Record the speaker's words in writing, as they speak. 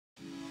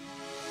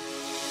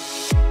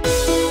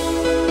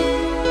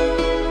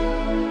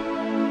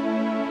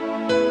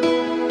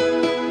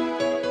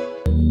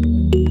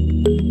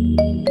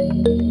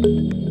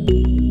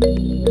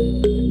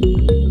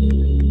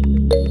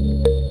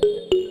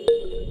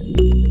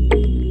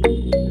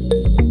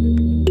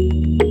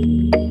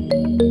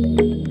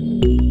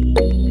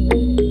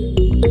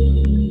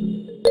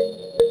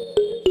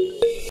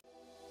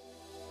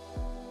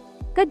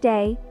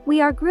day,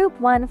 we are Group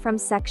 1 from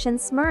Section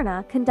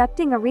Smyrna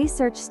conducting a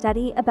research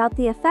study about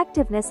the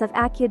effectiveness of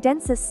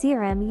Acudensis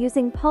serum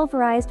using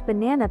pulverized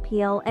banana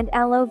peel and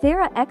aloe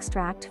vera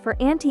extract for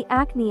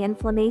anti-acne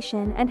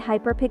inflammation and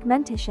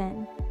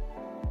hyperpigmentation.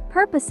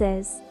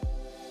 Purposes: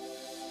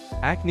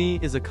 Acne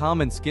is a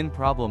common skin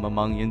problem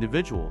among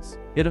individuals.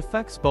 It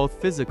affects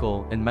both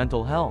physical and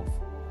mental health.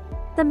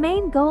 The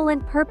main goal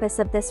and purpose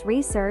of this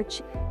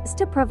research is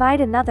to provide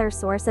another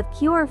source of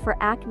cure for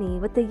acne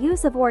with the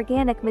use of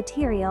organic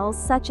materials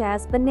such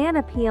as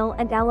banana peel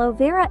and aloe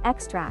vera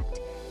extract.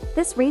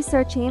 This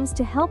research aims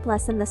to help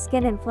lessen the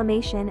skin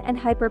inflammation and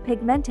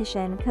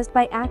hyperpigmentation caused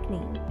by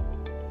acne.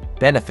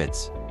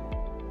 Benefits.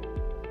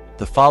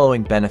 The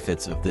following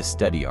benefits of this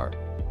study are: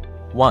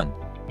 1.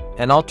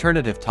 An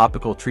alternative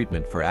topical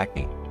treatment for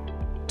acne.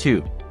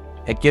 2.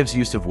 It gives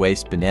use of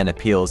waste banana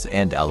peels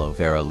and aloe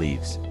vera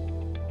leaves.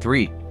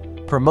 3.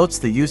 Promotes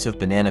the use of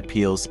banana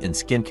peels in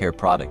skincare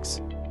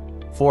products.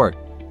 4.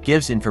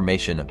 Gives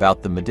information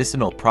about the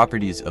medicinal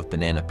properties of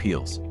banana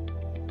peels.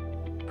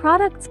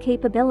 Product's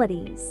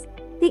capabilities.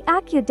 The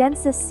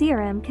Acudensis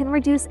serum can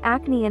reduce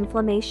acne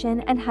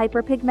inflammation and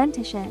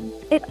hyperpigmentation.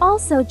 It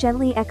also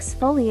gently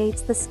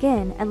exfoliates the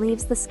skin and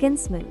leaves the skin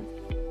smooth.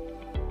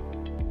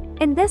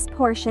 In this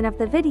portion of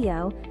the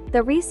video,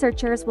 the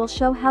researchers will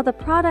show how the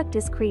product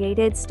is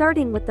created,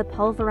 starting with the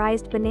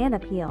pulverized banana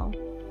peel.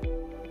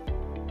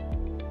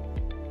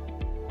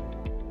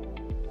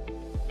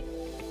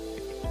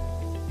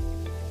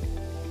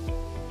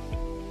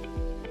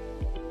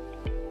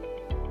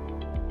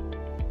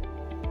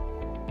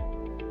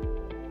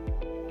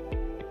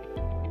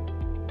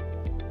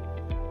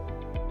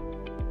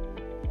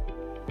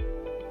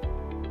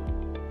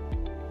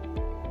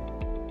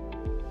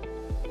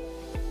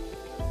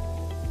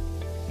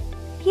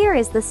 Here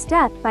is the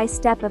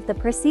step-by-step of the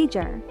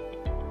procedure.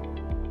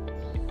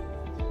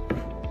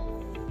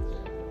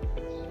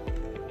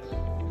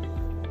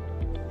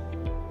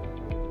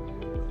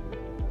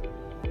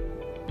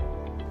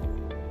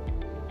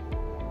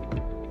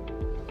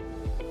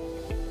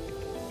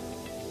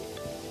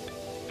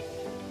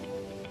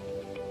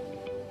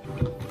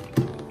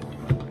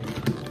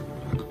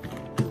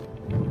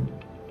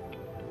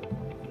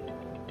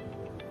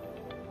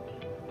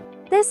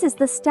 This is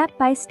the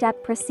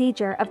step-by-step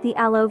procedure of the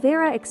aloe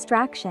vera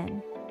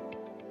extraction.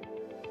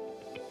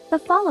 The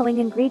following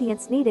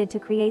ingredients needed to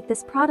create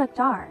this product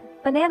are: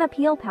 banana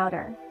peel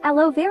powder,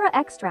 aloe vera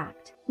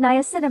extract,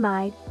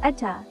 niacinamide,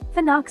 ETA,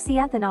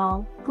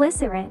 phenoxyethanol,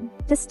 glycerin,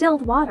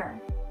 distilled water.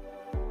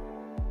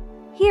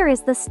 Here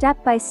is the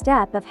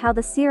step-by-step of how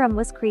the serum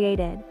was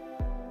created.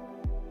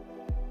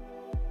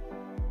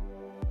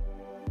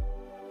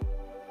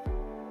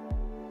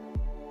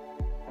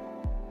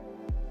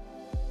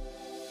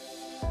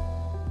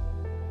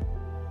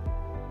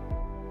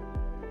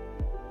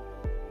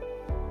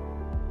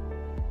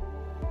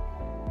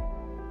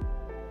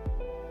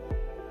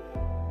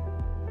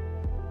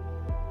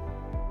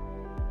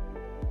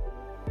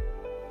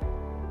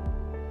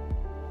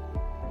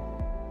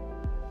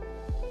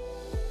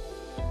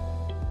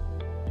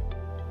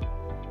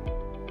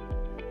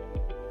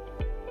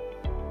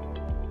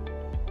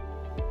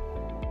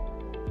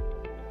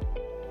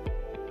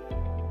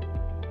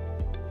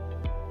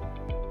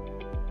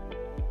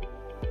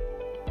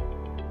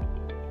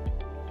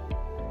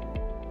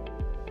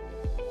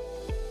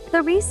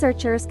 The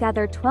researchers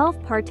gathered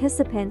 12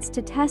 participants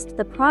to test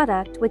the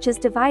product, which is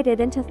divided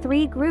into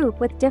 3 groups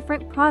with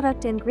different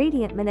product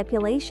ingredient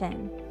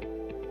manipulation.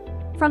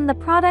 From the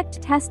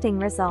product testing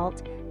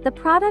result, the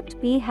product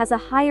B has a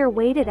higher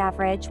weighted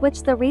average,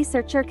 which the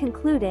researcher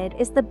concluded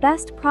is the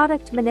best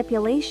product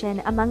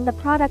manipulation among the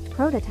product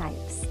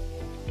prototypes.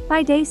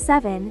 By day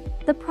 7,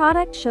 the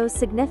product shows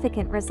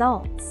significant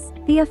results.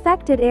 The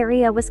affected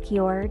area was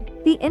cured,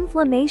 the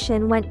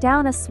inflammation went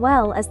down as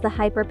well as the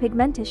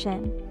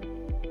hyperpigmentation.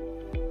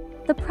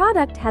 The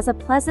product has a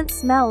pleasant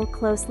smell,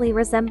 closely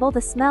resemble the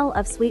smell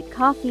of sweet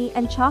coffee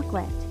and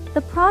chocolate.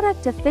 The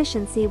product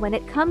efficiency when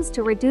it comes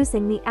to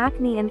reducing the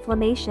acne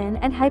inflammation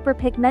and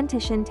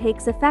hyperpigmentation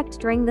takes effect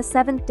during the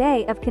 7th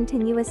day of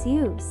continuous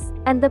use,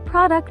 and the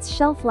product's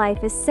shelf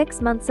life is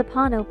 6 months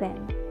upon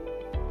open.